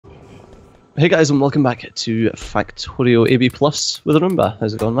Hey guys, and welcome back to Factorio ABPlus with Arumba.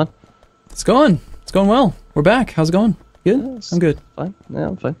 How's it going, man? It's going well. We're back. How's it going? Good? Yes, I'm good. Fine. Yeah,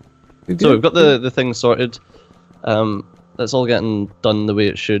 I'm fine. Good, So we've good. got the thing sorted. That's all getting done the way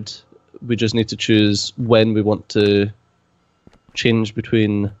it should. We just need to choose when we want to change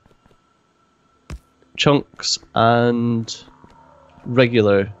between chunks and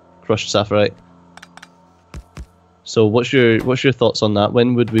regular crushed sapphirite. So what's your thoughts on that?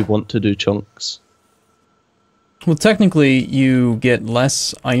 When would we want to do chunks? Well, technically, you get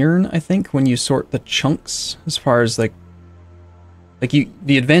less iron, I think, when you sort the chunks. As far as the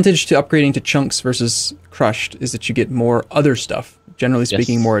advantage to upgrading to chunks versus crushed is that you get more other stuff. Generally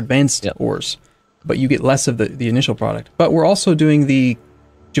speaking, Yes. more advanced ores, but you get less of the initial product. But we're also doing the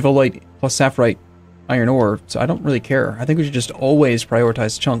Jivolite plus Sapphirite iron ore, so I don't really care. I think we should just always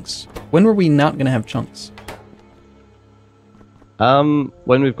prioritize chunks. When were we not going to have chunks?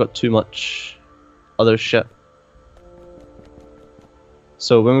 When we've got too much other shit.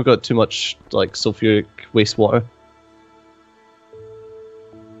 So when we've got too much like sulfuric wastewater.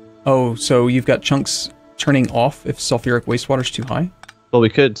 Oh, so you've got chunks turning off if sulfuric wastewater is too high? Well, we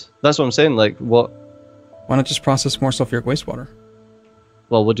could. That's what I'm saying. Like, what? Why not just process more sulfuric wastewater?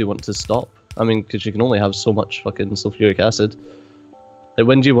 Well, what do you want to stop? I mean, because you can only have so much fucking sulfuric acid. Like,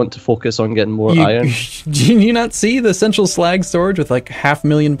 when do you want to focus on getting more iron? Do you not see the central slag storage with like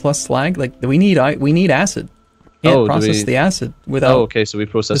 500,000 plus slag? Like, we need acid. Can't process the acid without. Oh, okay. So we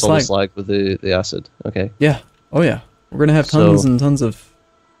process all the slag with the acid. Okay. Yeah. Oh yeah. We're gonna have tons and tons of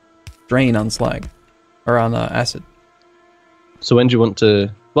drain on slag, or on acid. So when do you want to?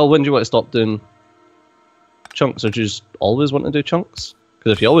 Well, when do you want to stop doing chunks, or do you just always want to do chunks?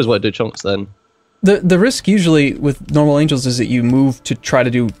 Because if you always want to do chunks, then the risk usually with normal angels is that you move to try to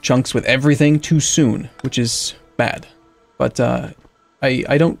do chunks with everything too soon, which is bad. But I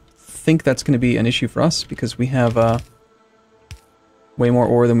don't think that's going to be an issue for us because we have way more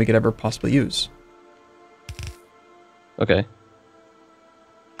ore than we could ever possibly use. okay.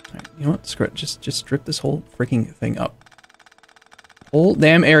 Alright, you know what? Screw it. Just strip this whole freaking thing up. Whole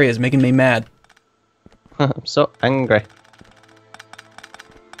damn area is making me mad. I'm so angry.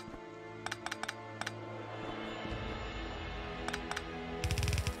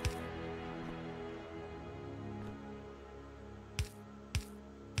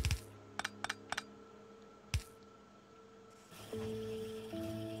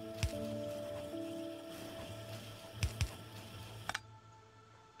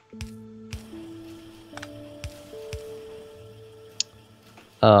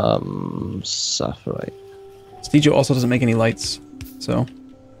 Sapphirite. Steejo also doesn't make any lights, so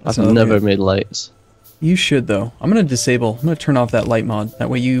I've never made lights. You should though. I'm gonna turn off that light mod. That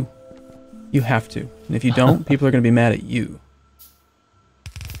way you have to. And if you don't, people are gonna be mad at you.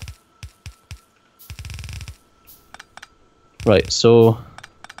 Right, so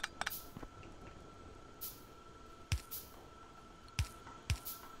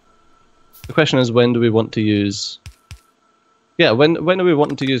the question is, when do we want to use? Yeah, when are we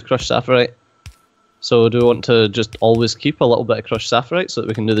wanting to use crushed sapphirite? So do we want to just always keep a little bit of crushed sapphirite so that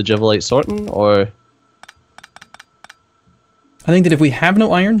we can do the Jivolite sorting, or? I think that if we have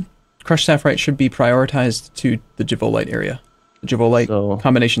no iron, crushed sapphirite should be prioritized to the Jivolite area, the Jivolite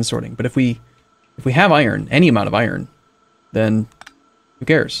combination sorting. But if we have iron, any amount of iron, then who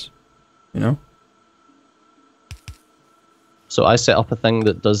cares? You know. So I set up a thing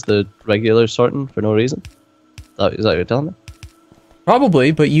that does the regular sorting for no reason? Is that what you're telling me? Probably,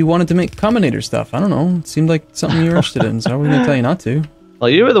 but you wanted to make combinator stuff. I don't know. It seemed like something you were interested in, so I wasn't going to tell you not to.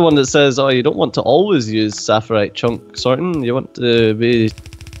 Well, you were the one that says, oh, you don't want to always use sapphirite chunk sorting. You want to be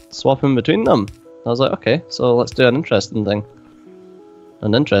swapping between them. I was like, okay, so let's do an interesting thing.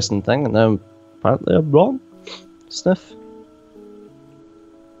 And now apparently I'm wrong. Sniff.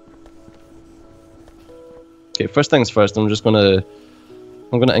 Okay, first things first, I'm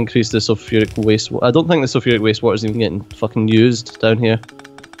gonna increase the sulfuric wastewater. I don't think the sulfuric wastewater is even getting fucking used down here.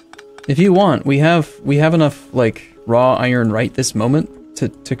 If you want, we have enough like raw iron right this moment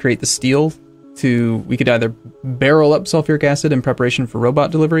to create the steel. We could either barrel up sulfuric acid in preparation for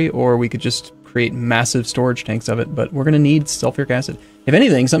robot delivery, or we could just create massive storage tanks of it. But we're gonna need sulfuric acid. If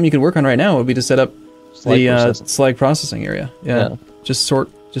anything, something you could work on right now would be to set up the slag processing area. Yeah. Just start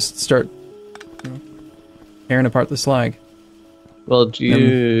tearing apart the slag. Well, can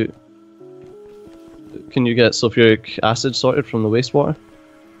you get sulfuric acid sorted from the wastewater?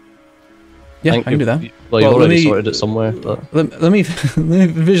 Yeah, I can do that. Well, you already sorted it somewhere. But let me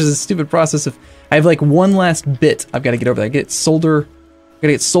visualize this stupid process of I have like one last bit I've got to get over there. I gotta get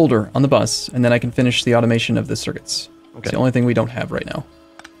solder on the bus, and then I can finish the automation of the circuits. Okay. It's the only thing we don't have right now.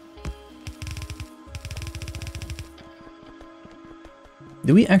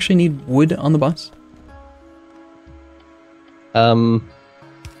 Do we actually need wood on the bus? Well,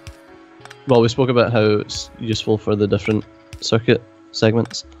 we spoke about how it's useful for the different circuit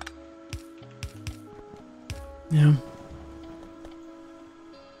segments. Yeah.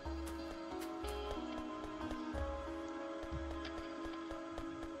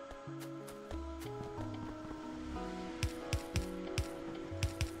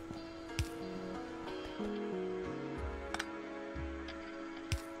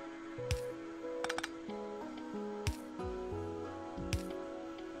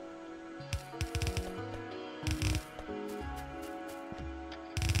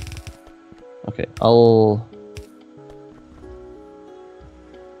 Okay, I'll...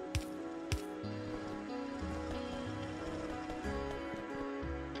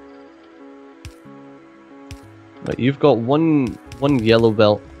 Right, you've got one yellow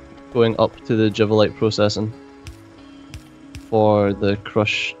belt going up to the Jivolite processing for the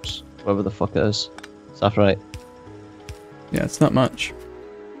crushed, whatever the fuck it is, Saphirite. Yeah, it's not much.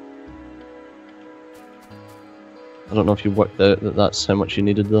 I don't know if you worked out that that's how much you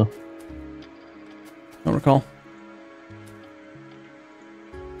needed though. Don't recall.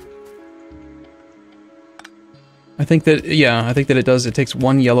 I think that, yeah, I think that it does. It takes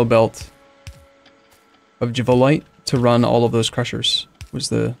one yellow belt of Jivolite to run all of those crushers, was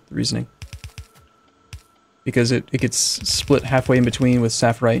the reasoning. Because it gets split halfway in between with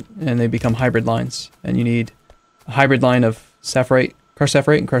Saphirite, and they become hybrid lines. And you need a hybrid line of Saphirite,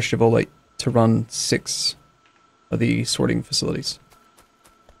 and crushed Jivolite to run 6 of the sorting facilities.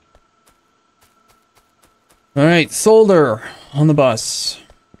 Alright, solder on the bus.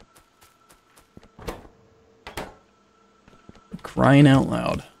 Crying out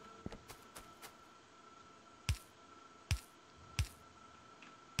loud.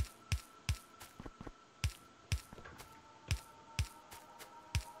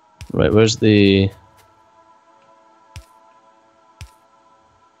 Right, where's the...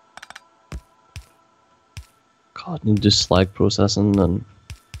 God, you do slag processing and...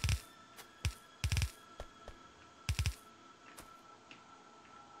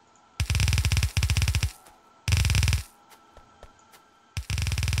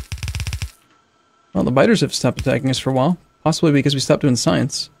 Well, the biters have stopped attacking us for a while. Possibly because we stopped doing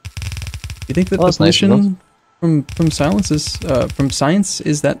science. Do you think that the pollution from science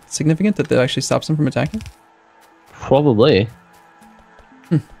is that significant that actually stops them from attacking? Probably.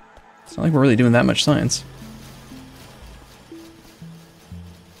 It's not like we're really doing that much science.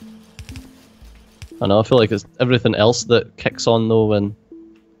 I know, I feel like it's everything else that kicks on though when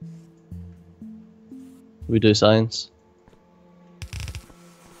we do science.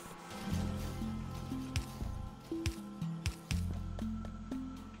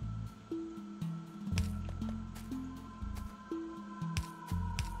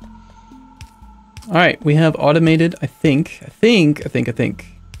 Alright, we have automated, I think I've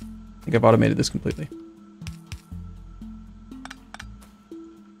automated this completely.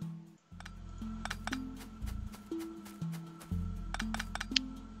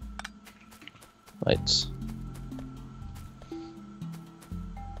 Right.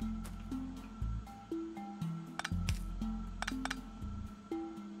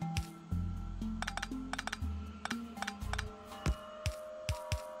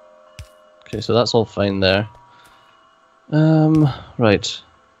 Okay, so that's all fine there. Right.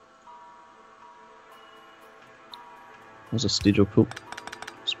 There's a Steejo poop.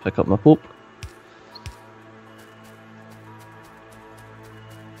 Let's pick up my poop.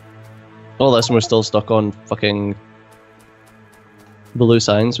 All this and we're still stuck on fucking blue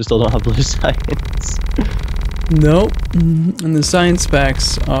signs. We still don't have blue signs. Nope. And the science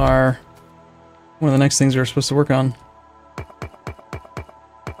specs are one of the next things we're supposed to work on.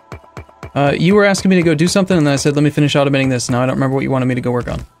 You were asking me to go do something, and then I said, let me finish automating this. Now I don't remember what you wanted me to go work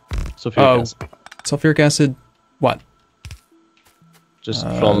on. Sulfuric acid. Sulfuric acid, what? Just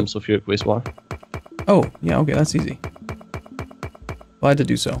from sulfuric wastewater. Oh, yeah, okay, that's easy. Glad to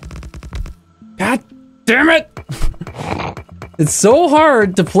do so. God damn it! It's so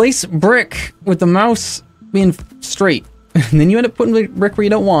hard to place brick with the mouse being straight. And then you end up putting the brick where you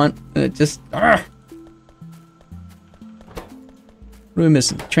don't want, and it just... What are we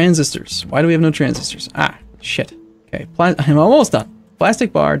missing? Transistors. Why do we have no transistors? Ah, shit. Okay, I'm almost done.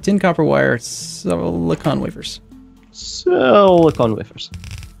 Plastic bar, tin copper wire, silicon wafers. Silicon wafers.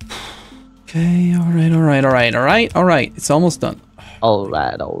 Okay, alright. It's almost done.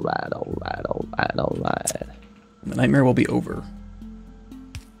 Alright. The nightmare will be over.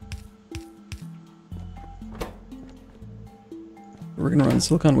 We're gonna run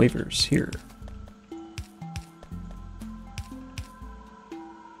silicon wafers here.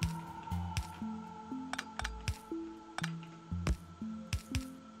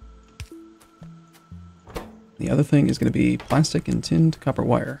 other thing is going to be plastic and tinned copper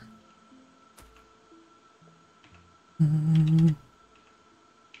wire.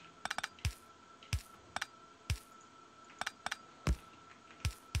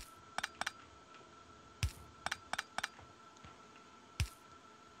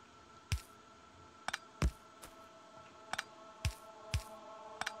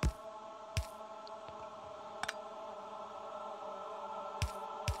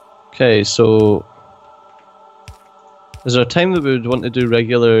 Okay, so is there a time that we would want to do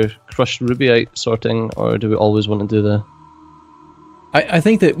regular crushed rubyite sorting, or do we always want to do the... I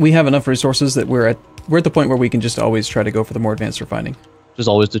think that we have enough resources that we're at the point where we can just always try to go for the more advanced refining. Just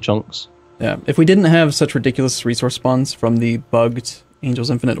always do chunks? Yeah, if we didn't have such ridiculous resource spawns from the bugged Angels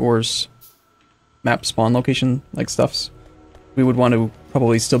Infinite Ores map spawn location like stuffs, we would want to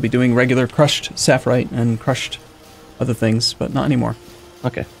probably still be doing regular crushed sapphirite and crushed other things, but not anymore.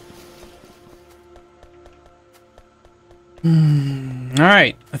 Okay.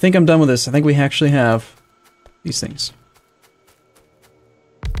 Alright, I think I'm done with this. I think we actually have these things.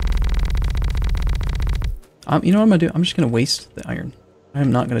 You know what I'm going to do? I'm just going to waste the iron. I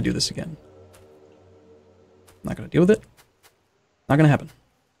am not going to do this again. I'm not going to deal with it. Not going to happen.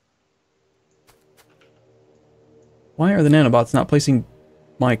 Why are the nanobots not placing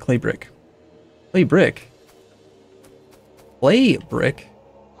my clay brick? Clay brick? Clay brick?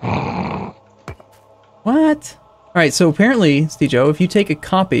 What? Alright, so apparently, Steejo, if you take a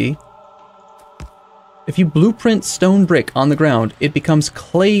copy, if you blueprint stone brick on the ground, it becomes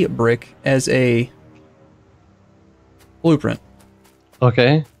clay brick as a blueprint.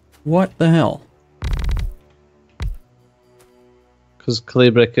 Okay. What the hell? Because clay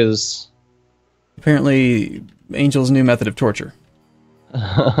brick is... Apparently, Angel's new method of torture.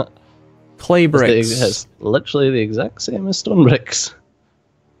 Clay bricks. It's literally the exact same as stone bricks.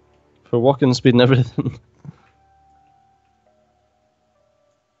 For walking speed and everything.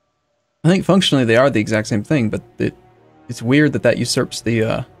 I think functionally they are the exact same thing, but it's weird that usurps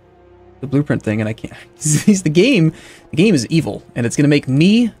the blueprint thing, and I can't. The game is evil, and it's gonna make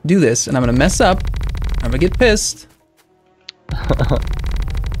me do this, and I'm gonna mess up. I'm gonna get pissed.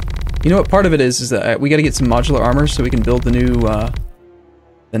 You know what part of it is that we got to get some modular armor so we can build the new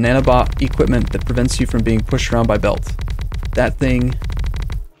the nanobot equipment that prevents you from being pushed around by belt. That thing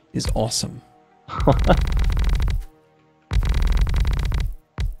is awesome.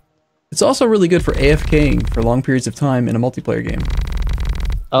 It's also really good for AFKing for long periods of time in a multiplayer game.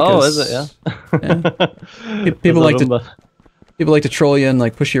 Oh, is it? Yeah. Yeah. People like to troll you and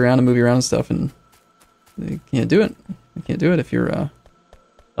like push you around and move you around and stuff, and they can't do it. You can't do it if you're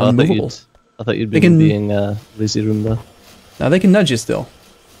unmovable. I thought you'd be being lazy Roomba. Now they can nudge you still.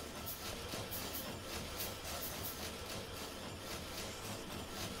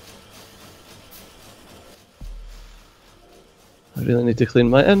 I really need to clean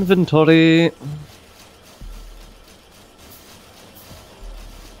my inventory.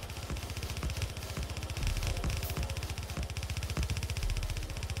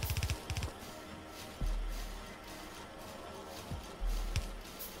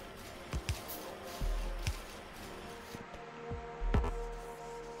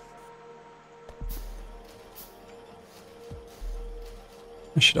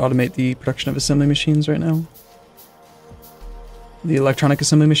 I should automate the production of assembly machines right now. The electronic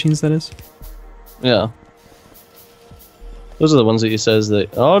assembly machines, that is. Yeah. Those are the ones that he says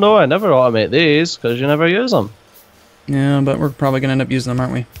that, oh no, I never automate these, because you never use them. Yeah, but we're probably going to end up using them,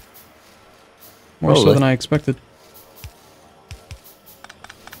 aren't we? More so than I expected.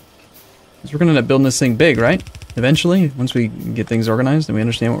 Because we're going to end up building this thing big, right? Eventually, once we get things organized and we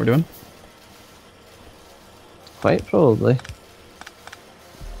understand what we're doing. Quite probably.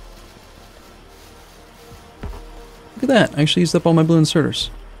 Look at that, I actually used up all my blue inserters.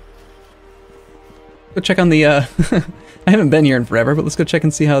 Go check on the, I haven't been here in forever, but let's go check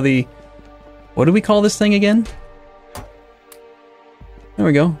and see how the... What do we call this thing again? There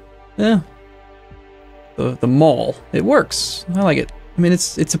we go. Yeah. The mall. It works. I like it. I mean,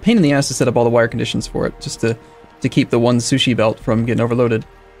 it's a pain in the ass to set up all the wire conditions for it, just to keep the one sushi belt from getting overloaded.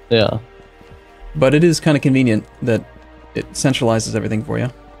 Yeah. But it is kind of convenient that it centralizes everything for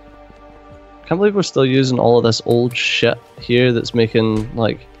you. Can't believe we're still using all of this old shit here that's making,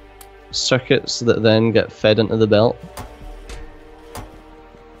 like, circuits that then get fed into the belt.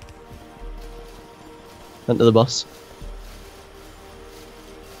 Into the bus.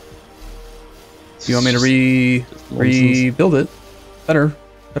 You want me to rebuild it? Better,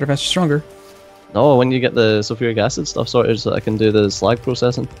 faster, stronger. No, when you get the sulfuric acid stuff sorted so that I can do the slag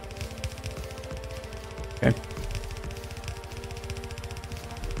processing. Okay.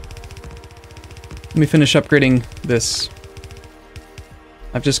 me finish upgrading this.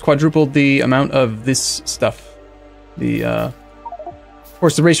 I've just quadrupled the amount of this stuff. Of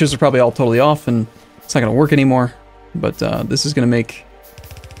course, the ratios are probably all totally off, and it's not going to work anymore. But this is going to make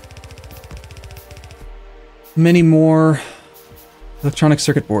many more electronic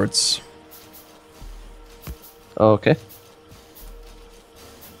circuit boards. Okay.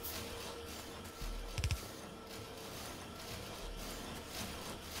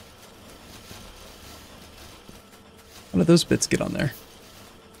 How did those bits get on there?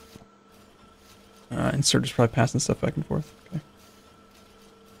 Inserter's probably passing stuff back and forth. Okay.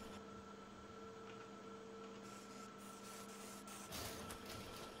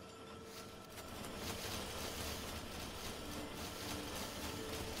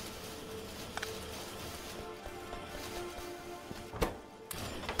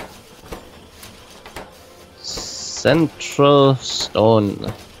 Central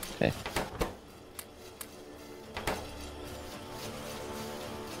stone. Okay.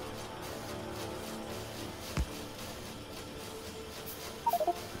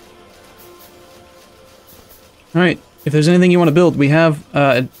 Alright, if there's anything you want to build, we have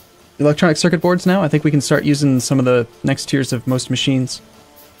electronic circuit boards now. I think we can start using some of the next tiers of most machines.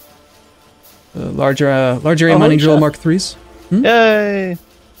 Large area mining drill Mark IIIs. Yay!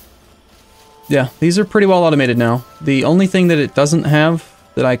 Yeah, these are pretty well automated now. The only thing that it doesn't have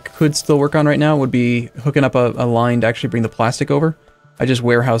that I could still work on right now would be hooking up a line to actually bring the plastic over. I just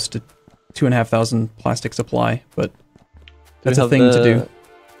warehoused a 2,500 plastic supply, but that's a thing to do.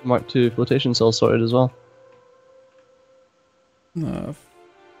 Mark II flotation cell sorted as well.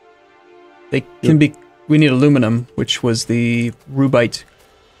 They can be. We need aluminum, which was the rubite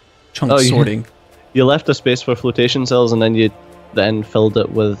chunk sorting. You left a space for flotation cells, and then you filled it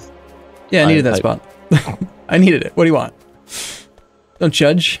with. Yeah, I needed that spot. I needed it. What do you want? Don't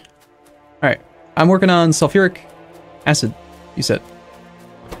judge. All right, I'm working on sulfuric acid. You said.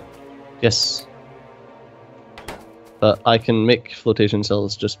 Yes. But I can make flotation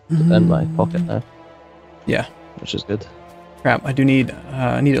cells just in my pocket now. Yeah, which is good. Crap, I do need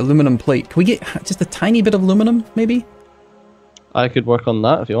aluminum plate. Can we get just a tiny bit of aluminum, maybe? I could work on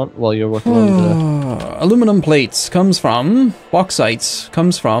that if you want, while you're working on the... Aluminum plates comes from... Bauxite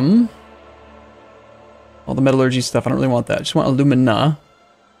comes from... all the metallurgy stuff, I don't really want that. I just want alumina.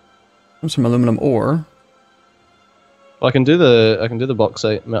 Comes from aluminum ore. Well, I can do the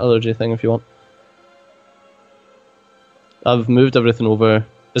bauxite metallurgy thing if you want. I've moved everything over.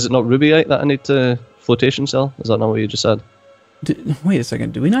 Is it not rubyite that I need to flotation cell? Is that not what you just said? Wait a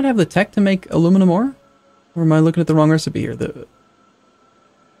second. Do we not have the tech to make aluminum ore? Or am I looking at the wrong recipe here? The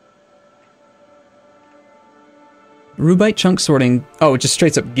rubite chunk sorting. Oh, it just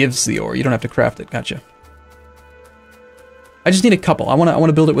straight up gives the ore. You don't have to craft it. Gotcha. I just need a couple. I want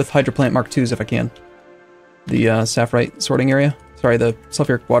to build it with hydroplant Mark IIs if I can. The sapphirite sorting area. Sorry, the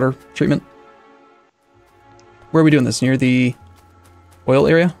sulfuric water treatment. Where are we doing this? Near the oil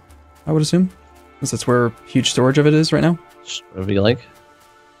area, I would assume? Since that's where huge storage of it is right now. Just whatever you like.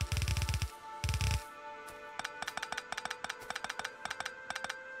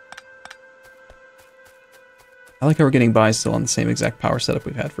 I like how we're getting by still on the same exact power setup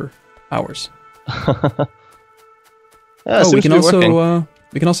we've had for hours. Yeah, we can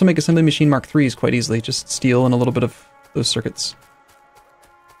also make assembly machine Mark IIIs quite easily. Just steel and a little bit of those circuits.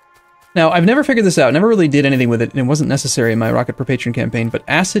 Now, I've never figured this out. Never really did anything with it, and it wasn't necessary in my Rocket per Patron campaign, but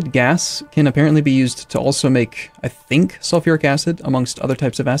acid gas can apparently be used to also make, I think, sulfuric acid, amongst other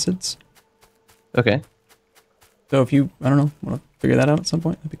types of acids. Okay. So if you, I don't know, want to figure that out at some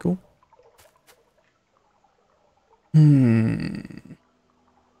point, that'd be cool.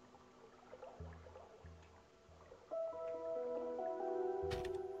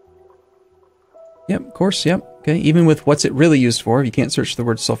 Yep, of course, yep. Okay, even with what's it really used for, you can't search the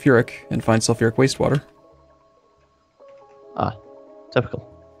word sulfuric and find sulfuric wastewater. Ah,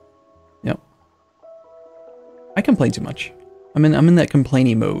 typical. Yep. I complain too much. I'm in that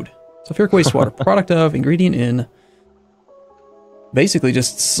complaining mode. Sulfuric wastewater, product of, ingredient in. Basically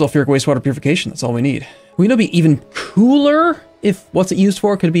just sulfuric wastewater purification, that's all we need. We know it'd be even cooler if what's it used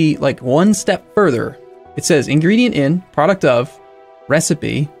for could be like one step further. It says ingredient in, product of,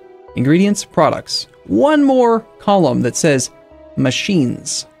 recipe, ingredients, products. One more column that says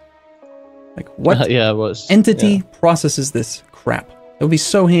machines. Like what entity processes this crap? It would be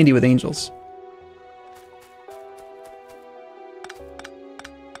so handy with angels.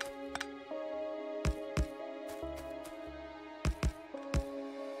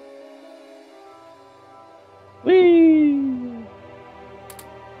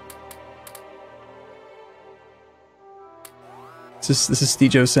 This is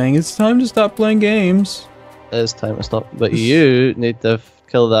Steejo saying it's time to stop playing games. It is time to stop. But you need to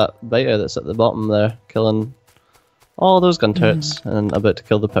kill that biter that's at the bottom there, killing all those gun turrets and about to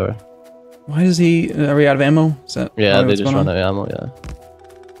kill the power. Why does he? Are we out of ammo? Is that Yeah, they just run out of ammo. Yeah.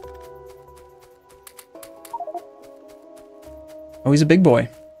 Oh, he's a big boy.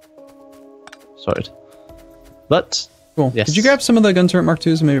 Sorted. But Cool. yes. Did you grab some of the gun turret Mark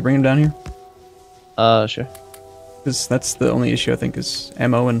IIs and maybe bring them down here? Sure. Because that's the only issue I think is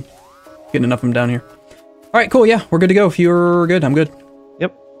ammo and getting enough of them down here. All right, cool. Yeah, we're good to go. If you're good, I'm good.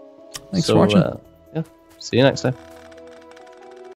 Yep. Thanks for watching. Yeah. See you next time.